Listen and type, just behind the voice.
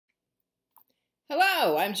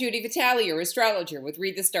Hello, I'm Judy Vitale, your astrologer with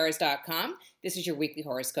ReadTheStars.com. This is your weekly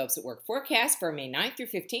horoscopes at work forecast for May 9th through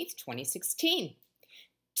 15th, 2016.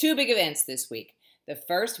 Two big events this week. The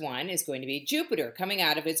first one is going to be Jupiter coming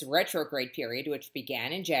out of its retrograde period, which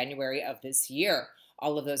began in January of this year.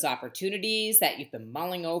 All of those opportunities that you've been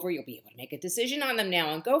mulling over, you'll be able to make a decision on them now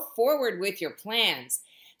and go forward with your plans.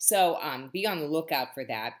 So be on the lookout for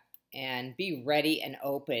that and be ready and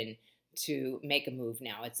open to make a move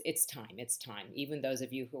now. It's time. It's time. Even those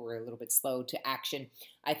of you who are a little bit slow to action,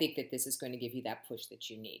 I think that this is going to give you that push that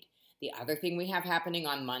you need. The other thing we have happening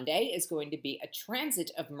on Monday is going to be a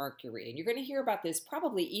transit of Mercury, and you're going to hear about this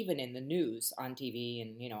probably even in the news, on TV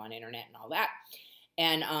and on internet and all that.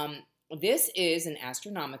 And this is an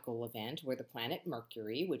astronomical event where the planet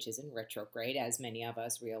Mercury, which is in retrograde, as many of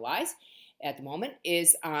us realize at the moment,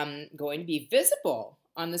 is going to be visible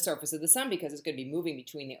on the surface of the sun because it's going to be moving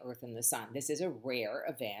between the Earth and the sun. This is a rare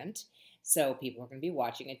event, so people are going to be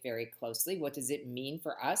watching it very closely. What does it mean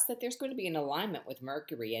for us? That there's going to be an alignment with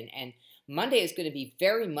Mercury, and Monday is going to be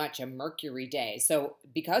very much a Mercury day. So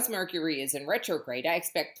because Mercury is in retrograde, I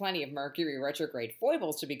expect plenty of Mercury retrograde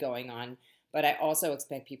foibles to be going on, but I also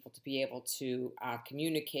expect people to be able to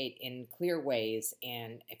communicate in clear ways.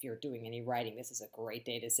 And if you're doing any writing, this is a great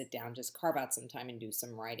day to sit down, just carve out some time and do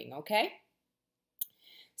some writing, okay?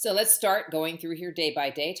 So let's start going through here day by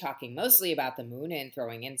day, talking mostly about the moon and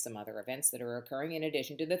throwing in some other events that are occurring in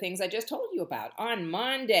addition to the things I just told you about. On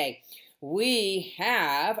Monday, we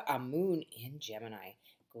have a moon in Gemini.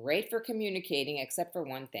 Great for communicating, except for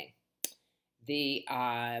one thing. The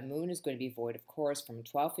moon is going to be void, of course, from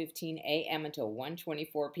 12:15 a.m. until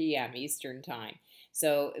 1:24 p.m. Eastern Time.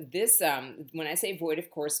 So this, when I say void, of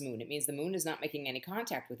course, moon, it means the moon is not making any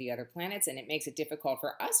contact with the other planets, and it makes it difficult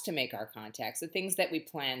for us to make our contacts. The things that we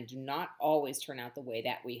plan do not always turn out the way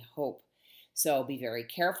that we hope. So be very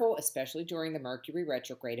careful, especially during the Mercury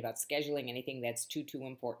retrograde, about scheduling anything that's too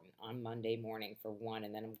important on Monday morning, for one,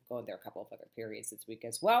 and then I'm going there a couple of other periods this week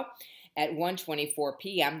as well. At 1:24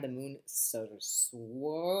 p.m., the moon sort of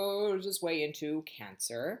swows its way into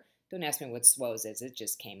Cancer. Don't ask me what swows is. It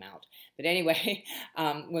just came out. But anyway,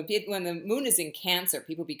 when the moon is in Cancer,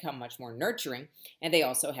 people become much more nurturing, and they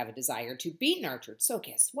also have a desire to be nurtured. So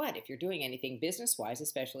guess what? If you're doing anything business-wise,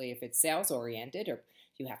 especially if it's sales-oriented or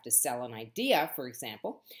you have to sell an idea, for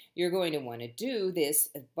example, you're going to want to do this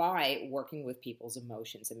by working with people's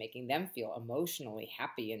emotions and making them feel emotionally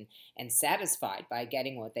happy and satisfied by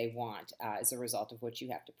getting what they want as a result of what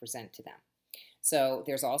you have to present to them. So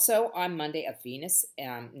there's also on Monday a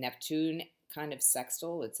Venus-Neptune kind of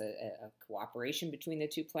sextile. It's a cooperation between the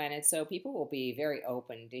two planets. So people will be very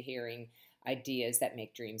open to hearing ideas that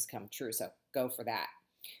make dreams come true. So go for that.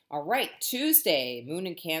 All right, Tuesday, Moon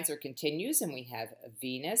in Cancer continues, and we have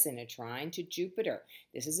Venus in a trine to Jupiter.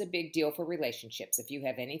 This is a big deal for relationships. If you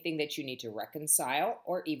have anything that you need to reconcile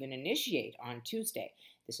or even initiate on Tuesday,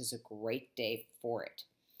 this is a great day for it.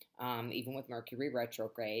 Even with Mercury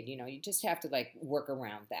retrograde, you just have to work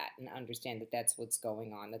around that and understand that that's what's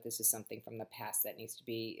going on, that this is something from the past that needs to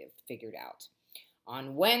be figured out.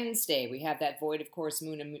 On Wednesday, we have that void, of course,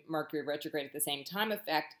 Moon and Mercury retrograde at the same time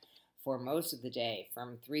effect for most of the day,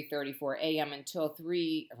 from 3:34 a.m. until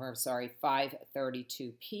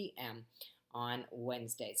 5:32 p.m. on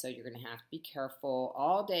Wednesday. So you're going to have to be careful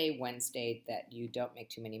all day Wednesday that you don't make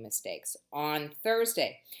too many mistakes. On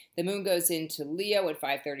Thursday, the moon goes into Leo at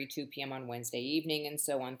 5:32 p.m. on Wednesday evening, and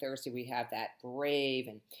so on Thursday we have that brave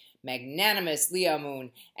and magnanimous Leo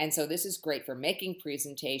moon, and so this is great for making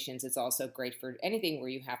presentations. It's also great for anything where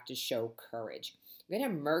you have to show courage. We're going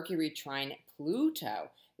to have Mercury trine Pluto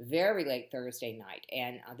very late Thursday night,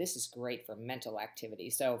 and this is great for mental activity.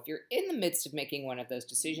 So if you're in the midst of making one of those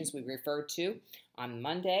decisions we referred to on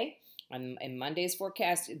Monday, in Monday's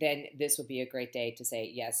forecast, then this would be a great day to say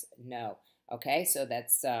yes, no. Okay, so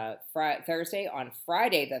that's Thursday. On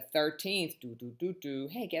Friday the 13th,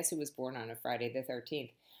 hey, guess who was born on a Friday the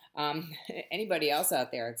 13th? Anybody else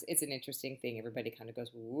out there? It's an interesting thing. Everybody kind of goes,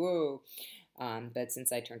 whoa. But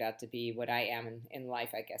since I turned out to be what I am in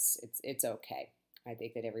life, I guess it's okay. I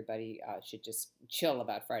think that everybody should just chill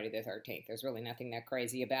about Friday the 13th. There's really nothing that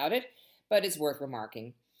crazy about it, but it's worth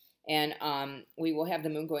remarking. And we will have the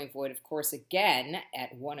moon going void, of course, again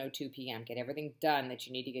at 1:02 p.m. Get everything done that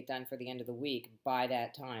you need to get done for the end of the week by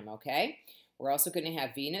that time, okay? We're also going to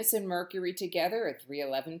have Venus and Mercury together at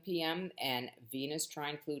 3:11 p.m. and Venus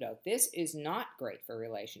trine Pluto. This is not great for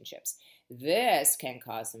relationships. This can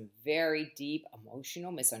cause some very deep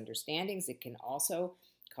emotional misunderstandings. It can also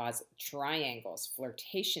cause triangles,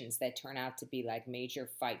 flirtations that turn out to be like major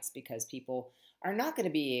fights because people are not going to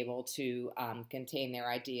be able to contain their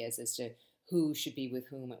ideas as to who should be with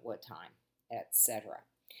whom at what time. etc.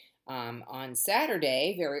 On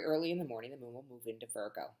Saturday, very early in the morning, the moon will move into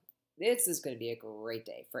Virgo. This is going to be a great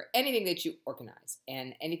day for anything that you organize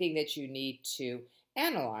and anything that you need to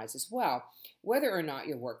analyze as well. Whether or not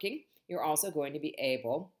you're working, you're also going to be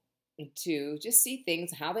able to just see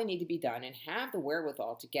things how they need to be done and have the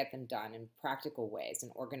wherewithal to get them done in practical ways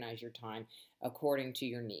and organize your time according to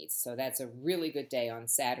your needs. So that's a really good day on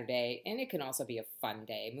Saturday, and it can also be a fun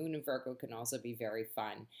day. Moon in Virgo can also be very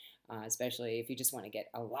fun, especially if you just want to get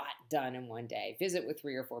a lot done in one day. Visit with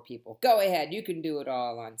 3 or 4 people. Go ahead, you can do it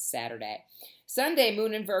all on Saturday. Sunday,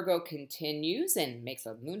 Moon in Virgo continues and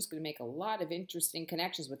Moon's going to make a lot of interesting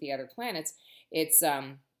connections with the other planets. It's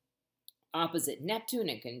opposite Neptune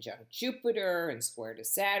and conjunct Jupiter and square to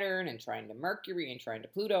Saturn and trine to Mercury and trine to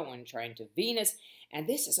Pluto and trine to Venus. And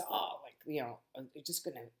this is all like, you're just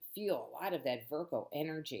going to feel a lot of that Virgo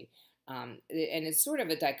energy. And it's sort of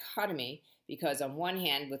a dichotomy because on one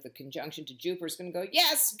hand, with the conjunction to Jupiter, it's going to go,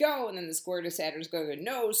 yes, go. And then the square to Saturn is going to go,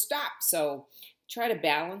 no, stop. So try to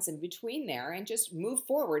balance in between there and just move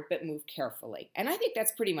forward, but move carefully. And I think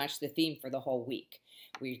that's pretty much the theme for the whole week.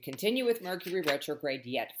 We continue with Mercury retrograde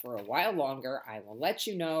yet for a while longer. I will let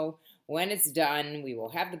you know when it's done. We will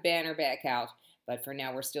have the banner back out, but for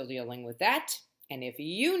now we're still dealing with that. And if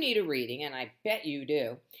you need a reading, and I bet you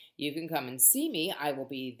do, you can come and see me. I will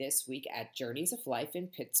be this week at Journeys of Life in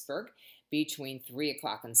Pittsburgh between 3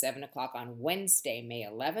 o'clock and 7 o'clock on Wednesday, May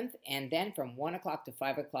 11th, and then from 1 o'clock to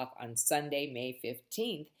 5 o'clock on Sunday, May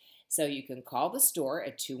 15th. So you can call the store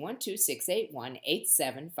at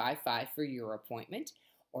 212-681-8755 for your appointment,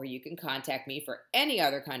 or you can contact me for any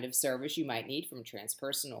other kind of service you might need, from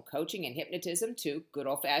transpersonal coaching and hypnotism to good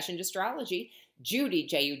old-fashioned astrology. Judy,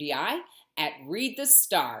 Judi, at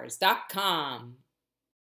readthestars.com.